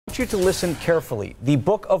I want you to listen carefully. The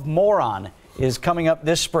Book of Moron is coming up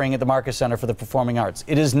this spring at the Marcus Center for the Performing Arts.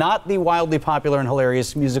 It is not the wildly popular and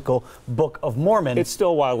hilarious musical Book of Mormon. It's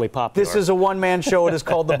still wildly popular. This is a one-man show. It is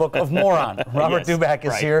called the Book of Moron. Robert Duback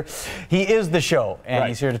is here. He is the show, and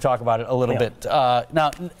he's here to talk about it a little bit.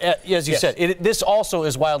 Now, as you said, this also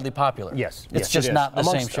is wildly popular. Yes. It's just not the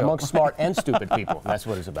same show. Amongst smart and stupid people. That's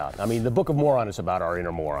what it's about. I mean, the Book of Moron is about our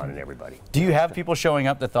inner moron and everybody. Do you have people showing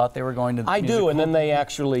up that thought they were going to the I do, and then they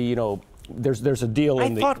actually, you know, there's a deal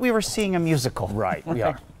in the... I thought we were seeing a musical. Right, we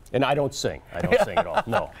are. And I don't sing. I don't sing at all,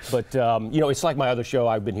 no. But, you know, it's like my other show.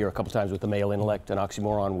 I've been here a couple times with the male intellect and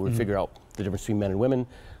oxymoron, where we figure out the difference between men and women.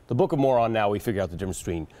 The Book of Moron, now we figure out the difference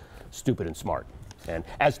between stupid and smart. And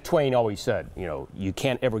as Twain always said, you know, you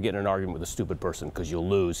can't ever get in an argument with a stupid person because you'll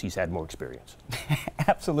lose. He's had more experience.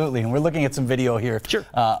 Absolutely. And we're looking at some video here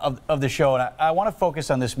of the show. And I want to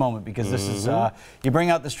focus on this moment because this is, you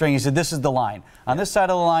bring out the string. You said, this is the line. On this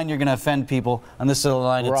side of the line, you're going to offend people. On this side of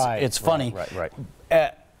the line, it's funny. Right.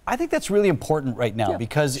 I think that's really important right now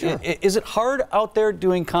because is it hard out there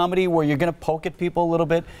doing comedy where you're going to poke at people a little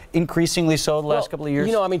bit, increasingly so the last couple of years?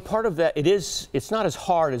 You know, I mean, part of that, it's not as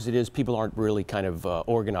hard as it is people aren't really kind of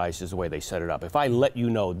organized as the way they set it up. If I let you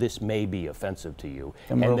know this may be offensive to you.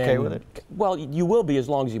 And we're okay with it? Well, you will be as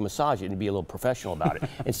long as you massage it and be a little professional about it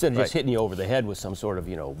instead of just hitting you over the head with some sort of,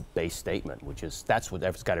 you know, base statement, which is, that's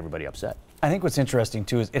got everybody upset. I think what's interesting,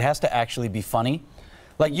 too, is it has to actually be funny.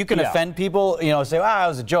 Like, you can offend people, you know, say, ah, it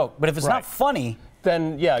was a joke. But if it's not funny,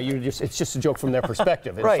 then, yeah, it's just a joke from their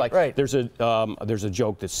perspective. It's there's a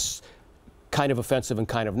joke that's kind of offensive and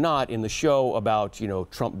kind of not in the show about, you know,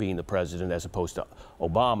 Trump being the president as opposed to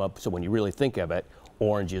Obama. So when you really think of it,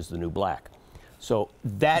 orange is the new black. So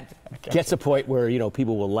that gets a point where, you know,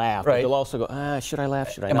 people will laugh, but they'll also go, should I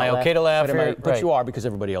laugh? Should I not laugh? Am I okay to laugh here? But you are, because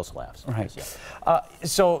everybody else laughs.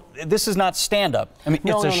 So this is not stand-up. I mean,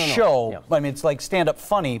 it's a show. I mean, it's like stand-up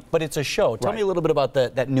funny, but it's a show. Tell me a little bit about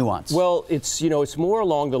that nuance. Well, it's, you know, it's more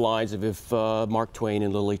along the lines of if Mark Twain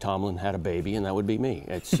and Lily Tomlin had a baby, and that would be me.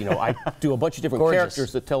 It's, you know, I do a bunch of different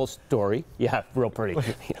characters that tell a story. Yeah, real pretty.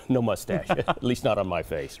 No mustache, at least not on my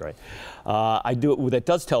face, right? I do it that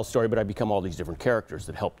does tell a story, but I become all these different characters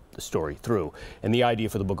that help the story through. And the idea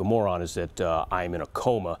for the Book of Moron is that I'm in a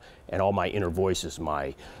coma, and all my inner voices,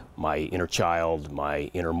 my inner child, my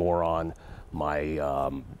inner moron,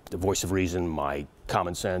 the voice of reason, my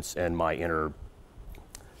common sense, and my inner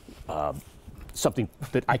something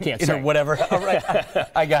that I can't say. Whatever. All right.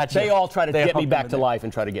 I got you. They all try to get me back to life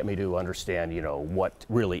and try to get me to understand, you know, what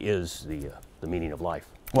really is the meaning of life.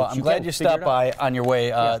 Well, I'm glad you stopped by on your way.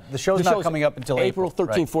 The show's not coming up until April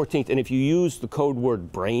 13th, 14th. And if you use the code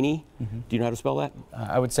word brainy, do you know how to spell that?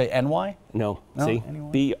 I would say NY? No. See?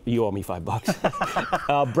 You owe me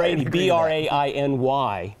 $5. Brainy,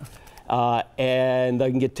 B-R-A-I-N-Y. And they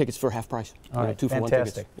can get tickets for half price. All right, 2 for 1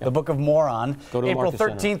 fantastic. The Book of Moron, April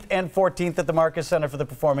 13th and 14th at the Marcus Center for the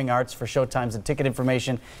Performing Arts. For showtimes and ticket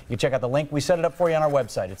information, you can check out the link. We set it up for you on our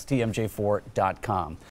website. It's tmj4.com.